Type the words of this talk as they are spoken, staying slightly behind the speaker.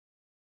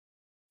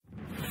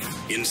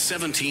In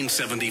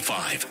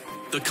 1775,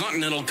 the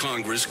Continental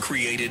Congress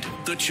created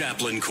the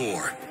Chaplain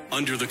Corps.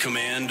 Under the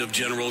command of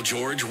General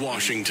George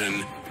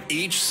Washington,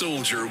 each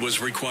soldier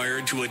was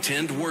required to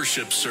attend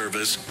worship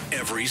service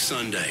every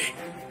Sunday.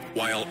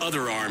 While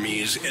other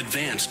armies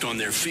advanced on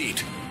their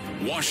feet,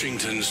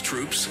 Washington's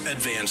troops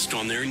advanced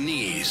on their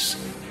knees.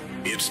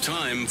 It's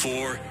time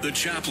for the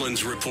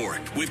Chaplain's Report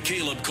with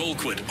Caleb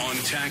Colquitt on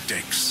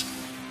tactics.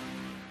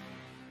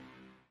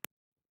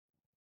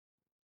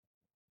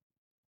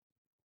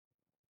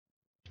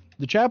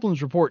 The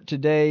Chaplain's Report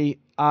today,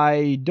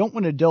 I don't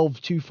want to delve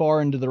too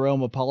far into the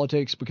realm of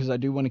politics because I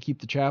do want to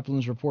keep the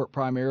Chaplain's Report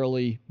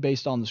primarily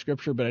based on the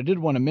scripture, but I did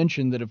want to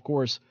mention that, of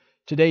course,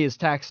 today is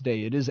tax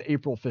day. It is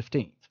April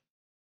 15th.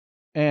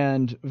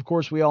 And, of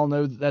course, we all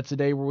know that that's a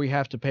day where we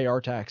have to pay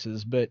our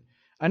taxes, but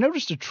I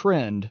noticed a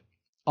trend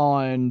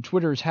on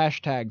Twitter's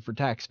hashtag for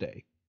tax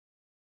day.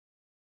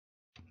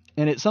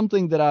 And it's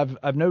something that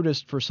I've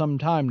noticed for some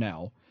time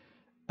now.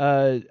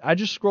 I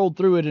just scrolled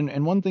through it,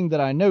 and one thing that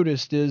I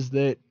noticed is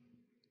that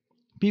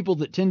people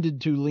that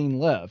tended to lean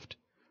left,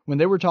 when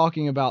they were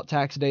talking about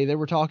tax day, they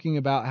were talking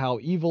about how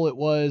evil it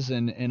was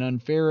and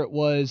unfair it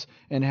was,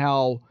 and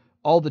how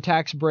all the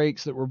tax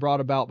breaks that were brought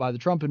about by the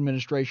Trump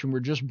administration were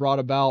just brought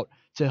about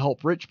to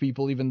help rich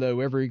people, even though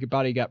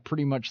everybody got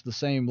pretty much the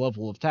same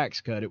level of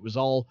tax cut. It was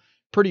all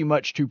pretty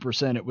much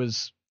 2%. It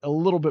was a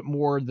little bit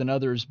more than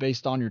others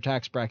based on your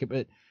tax bracket,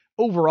 but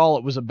overall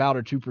it was about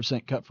a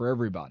 2% cut for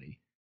everybody.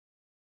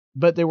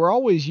 But they were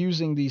always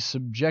using these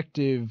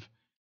subjective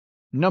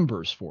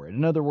numbers for it.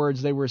 In other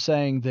words, they were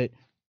saying that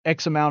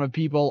X amount of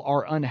people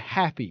are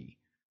unhappy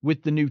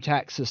with the new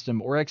tax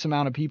system, or X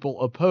amount of people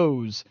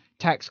oppose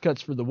tax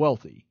cuts for the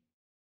wealthy.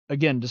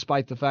 Again,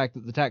 despite the fact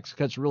that the tax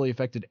cuts really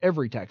affected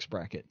every tax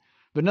bracket.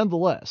 But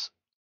nonetheless,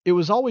 it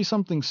was always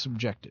something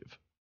subjective.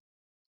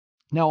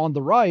 Now, on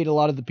the right, a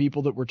lot of the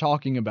people that were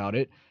talking about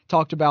it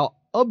talked about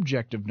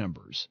objective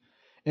numbers.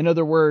 In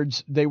other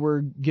words, they were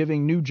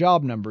giving new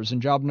job numbers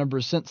and job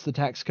numbers since the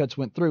tax cuts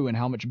went through, and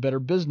how much better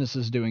business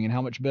is doing and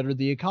how much better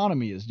the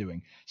economy is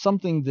doing.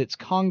 Something that's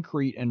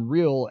concrete and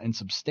real and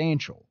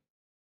substantial.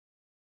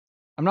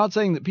 I'm not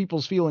saying that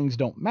people's feelings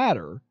don't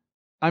matter.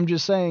 I'm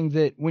just saying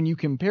that when you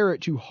compare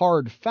it to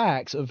hard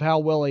facts of how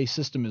well a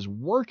system is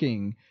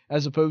working,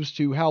 as opposed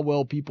to how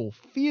well people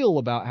feel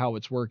about how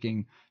it's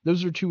working,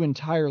 those are two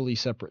entirely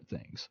separate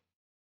things.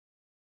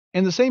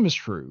 And the same is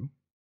true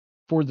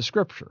for the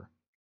scripture.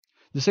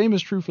 The same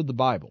is true for the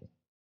Bible.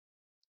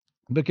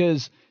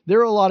 Because there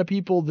are a lot of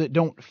people that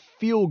don't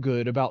feel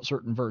good about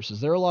certain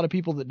verses. There are a lot of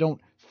people that don't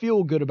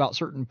feel good about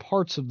certain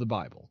parts of the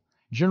Bible.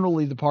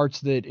 Generally the parts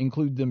that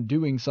include them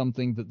doing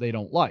something that they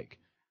don't like.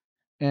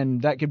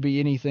 And that could be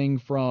anything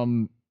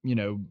from,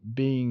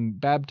 being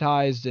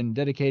baptized and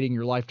dedicating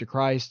your life to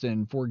Christ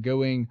and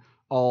foregoing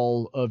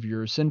all of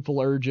your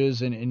sinful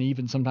urges and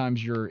even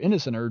sometimes your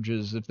innocent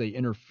urges if they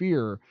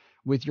interfere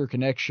with your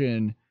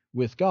connection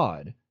with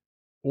God.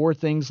 Or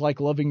things like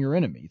loving your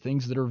enemy,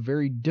 things that are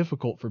very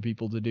difficult for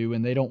people to do,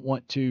 and they don't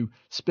want to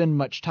spend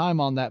much time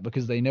on that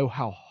because they know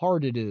how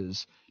hard it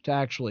is to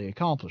actually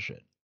accomplish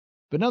it.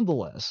 But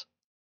nonetheless,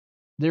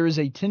 there is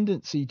a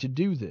tendency to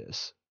do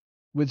this.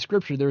 With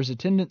Scripture, there is a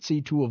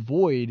tendency to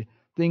avoid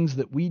things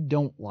that we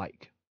don't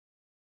like.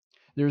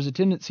 There is a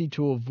tendency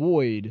to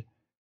avoid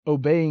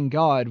obeying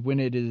God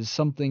when it is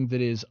something that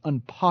is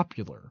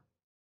unpopular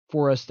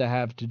for us to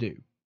have to do.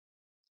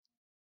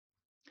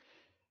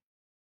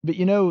 But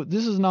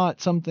this is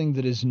not something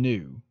that is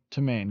new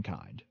to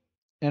mankind.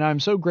 And I'm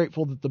so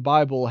grateful that the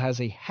Bible has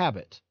a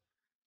habit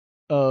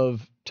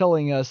of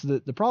telling us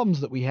that the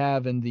problems that we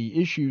have and the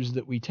issues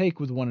that we take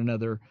with one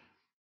another,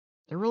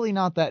 they're really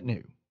not that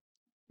new.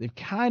 They've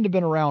kind of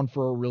been around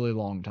for a really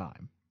long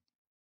time.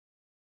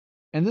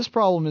 And this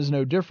problem is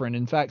no different.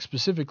 In fact,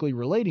 specifically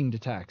relating to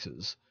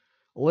taxes.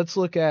 Let's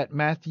look at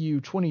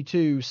Matthew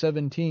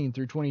 22:17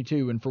 through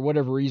 22, and for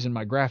whatever reason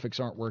my graphics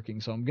aren't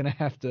working, so I'm going to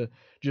have to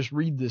just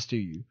read this to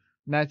you.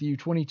 Matthew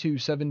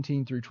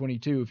 22:17 through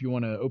 22, if you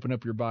want to open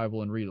up your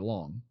Bible and read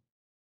along.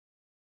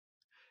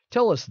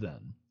 Tell us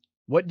then,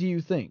 what do you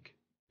think?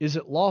 Is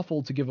it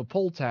lawful to give a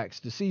poll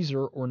tax to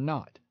Caesar or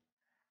not?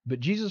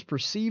 But Jesus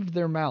perceived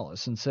their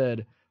malice and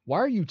said, Why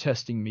are you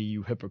testing me,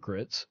 you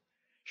hypocrites?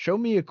 Show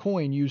me a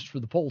coin used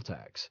for the poll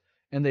tax.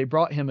 And they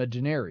brought him a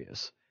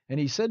denarius. And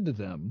he said to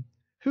them,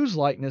 Whose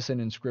likeness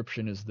and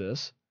inscription is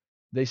this?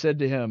 They said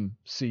to him,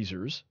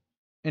 Caesar's.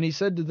 And he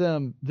said to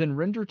them, Then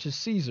render to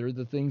Caesar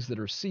the things that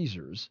are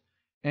Caesar's,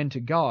 and to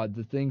God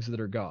the things that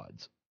are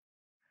God's.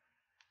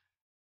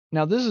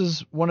 Now this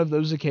is one of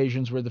those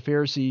occasions where the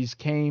Pharisees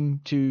came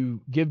to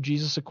give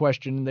Jesus a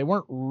question, and they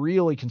weren't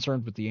really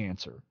concerned with the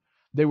answer.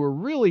 They were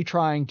really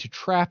trying to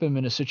trap him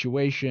in a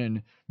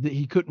situation that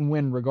he couldn't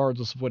win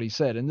regardless of what he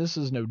said, and this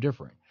is no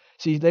different.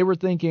 See, they were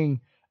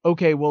thinking,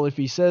 okay, well, if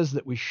he says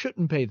that we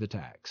shouldn't pay the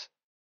tax,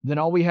 then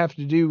all we have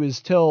to do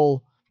is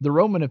tell the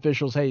Roman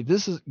officials, hey,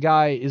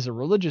 guy is a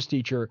religious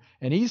teacher,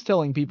 and he's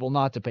telling people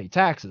not to pay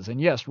taxes.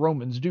 And yes,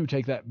 Romans do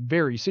take that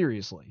very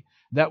seriously.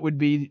 That would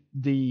be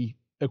the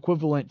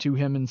equivalent to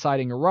him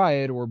inciting a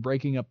riot or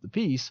breaking up the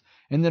peace,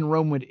 and then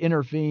Rome would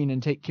intervene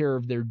and take care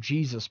of their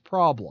Jesus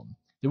problem.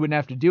 They wouldn't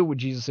have to deal with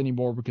Jesus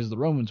anymore because the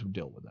Romans would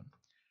deal with him.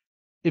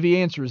 If he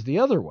answers the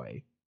other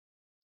way,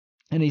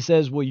 and he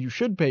says, well, you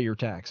should pay your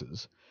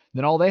taxes,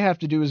 then all they have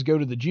to do is go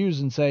to the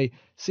Jews and say,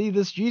 see,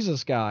 this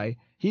Jesus guy,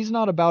 he's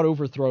not about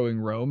overthrowing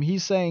Rome.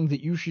 He's saying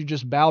that you should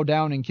just bow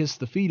down and kiss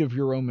the feet of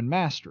your Roman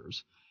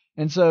masters.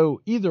 And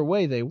so either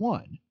way, they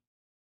won.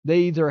 They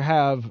either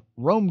have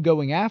Rome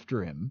going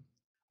after him,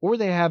 or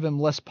they have him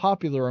less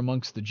popular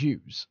amongst the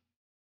Jews.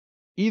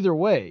 Either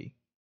way,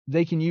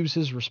 they can use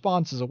his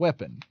response as a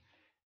weapon.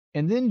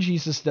 And then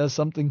Jesus does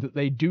something that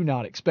they do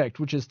not expect,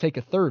 which is take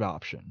a third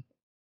option.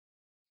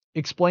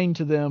 Explain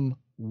to them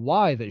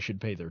why they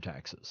should pay their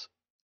taxes.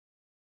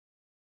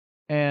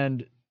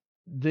 And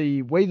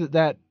the way that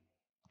that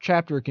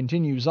chapter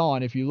continues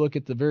on, if you look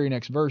at the very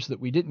next verse that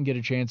we didn't get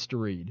a chance to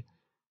read,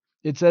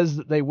 it says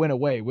that they went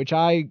away, which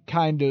I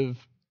kind of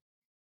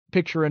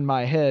picture in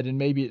my head, and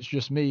maybe it's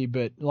just me,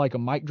 but like a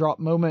mic drop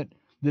moment,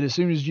 that as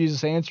soon as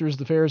Jesus answers,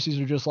 the Pharisees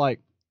are just like,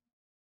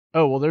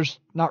 oh, well, there's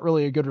not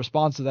really a good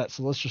response to that,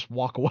 so let's just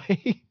walk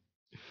away.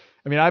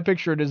 I mean, I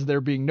picture it as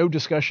there being no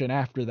discussion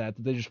after that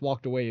they just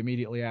walked away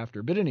immediately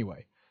after. But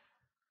anyway,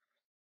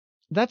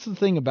 that's the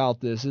thing about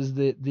this, is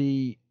that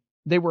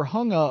they were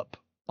hung up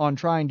on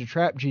trying to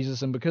trap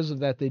Jesus, and because of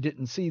that, they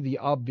didn't see the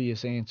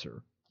obvious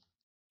answer.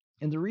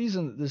 And the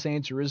reason that this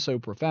answer is so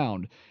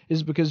profound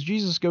is because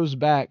Jesus goes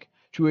back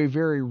to a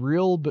very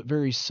real but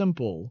very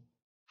simple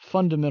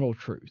fundamental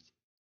truth,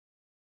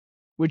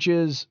 which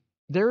is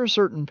there are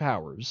certain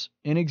powers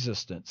in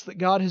existence that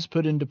God has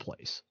put into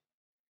place.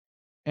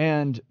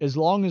 And as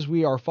long as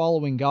we are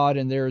following God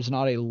and there is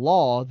not a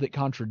law that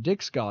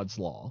contradicts God's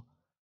law,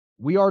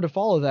 we are to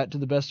follow that to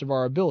the best of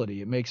our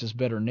ability. It makes us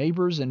better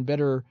neighbors and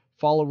better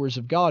followers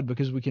of God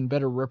because we can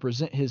better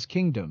represent his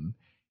kingdom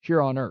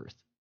here on earth.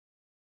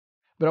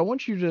 But I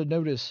want you to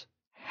notice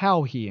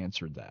how he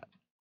answered that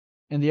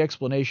and the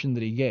explanation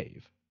that he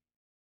gave.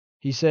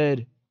 He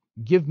said,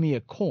 give me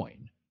a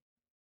coin.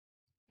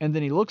 And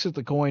then he looks at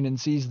the coin and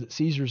sees that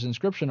Caesar's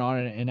inscription on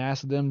it and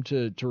asks them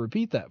to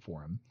repeat that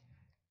for him.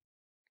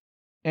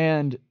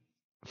 And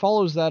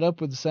follows that up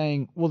with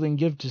saying, well, then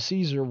give to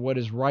Caesar what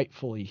is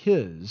rightfully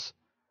his,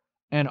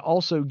 and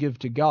also give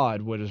to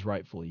God what is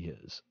rightfully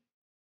his.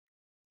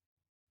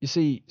 You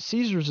see,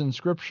 Caesar's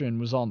inscription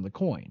was on the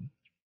coin.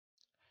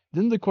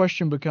 Then the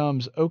question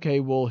becomes, okay,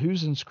 well,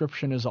 whose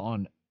inscription is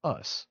on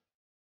us?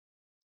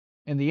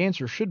 And the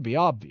answer should be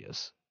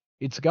obvious.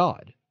 It's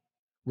God.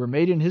 We're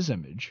made in his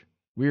image.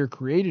 We are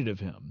created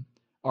of him.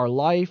 Our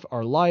life,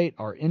 our light,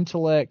 our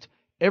intellect,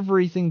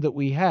 everything that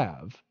we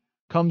have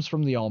comes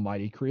from the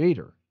Almighty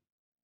Creator.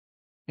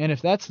 And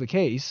if that's the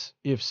case,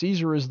 if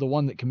Caesar is the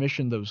one that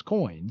commissioned those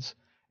coins,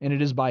 and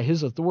it is by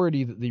his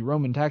authority that the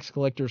Roman tax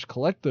collectors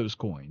collect those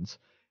coins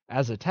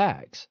as a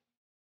tax,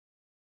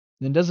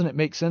 then doesn't it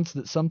make sense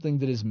that something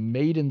that is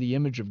made in the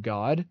image of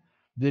God,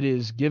 that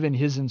is given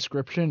his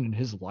inscription and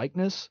his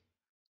likeness,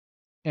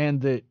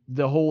 and that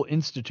the whole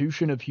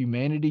institution of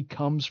humanity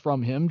comes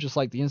from him, just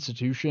like the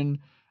institution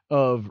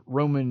of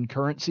Roman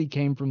currency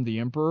came from the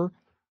emperor,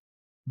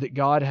 that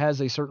God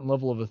has a certain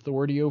level of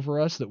authority over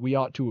us that we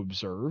ought to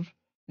observe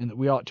and that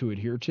we ought to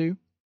adhere to?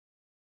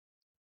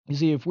 You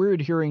see, if we're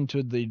adhering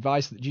to the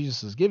advice that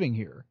Jesus is giving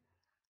here,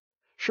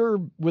 sure,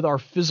 with our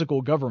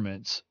physical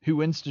governments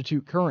who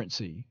institute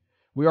currency,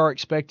 we are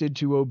expected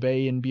to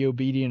obey and be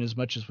obedient as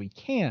much as we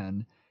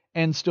can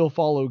and still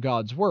follow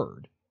God's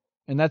word.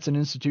 And that's an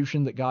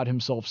institution that God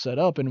himself set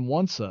up and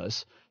wants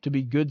us to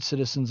be good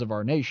citizens of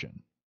our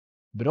nation.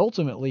 But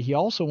ultimately, he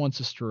also wants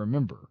us to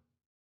remember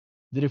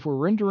that if we're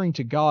rendering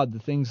to God the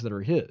things that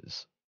are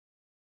his,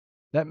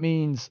 that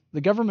means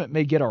the government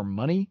may get our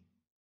money,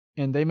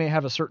 and they may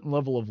have a certain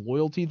level of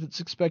loyalty that's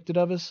expected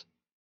of us,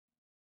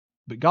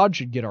 but God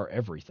should get our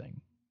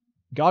everything.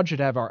 God should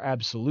have our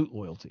absolute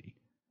loyalty,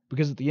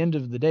 because at the end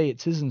of the day,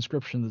 it's his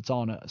inscription that's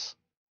on us.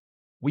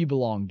 We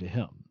belong to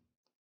him,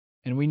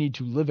 and we need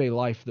to live a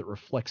life that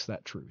reflects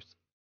that truth.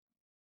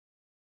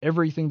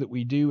 Everything that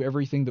we do,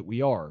 everything that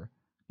we are,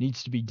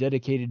 needs to be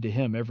dedicated to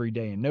him every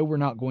day. And no, we're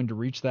not going to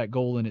reach that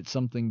goal, and it's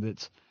something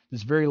that's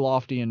very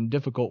lofty and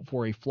difficult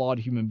for a flawed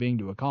human being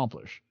to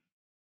accomplish.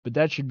 But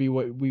that should be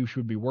what we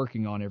should be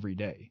working on every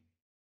day.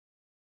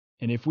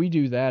 And if we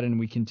do that and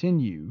we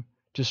continue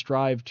to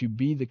strive to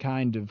be the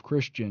kind of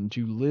Christian,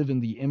 to live in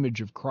the image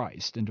of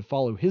Christ and to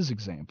follow his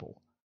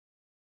example,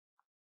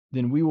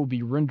 then we will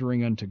be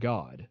rendering unto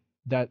God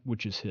that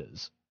which is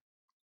his.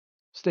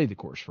 Stay the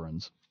course,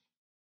 friends.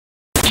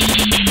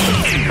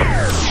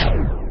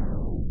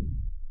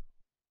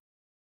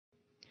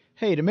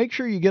 Hey, to make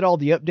sure you get all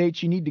the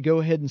updates, you need to go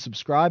ahead and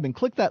subscribe and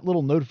click that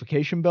little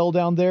notification bell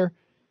down there.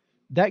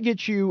 That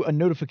gets you a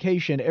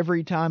notification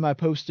every time I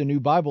post a new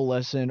Bible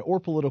lesson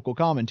or political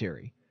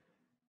commentary.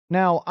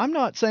 Now, I'm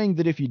not saying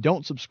that if you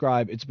don't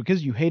subscribe, it's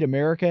because you hate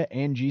America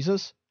and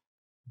Jesus,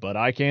 but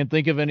I can't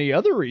think of any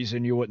other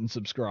reason you wouldn't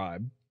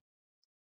subscribe.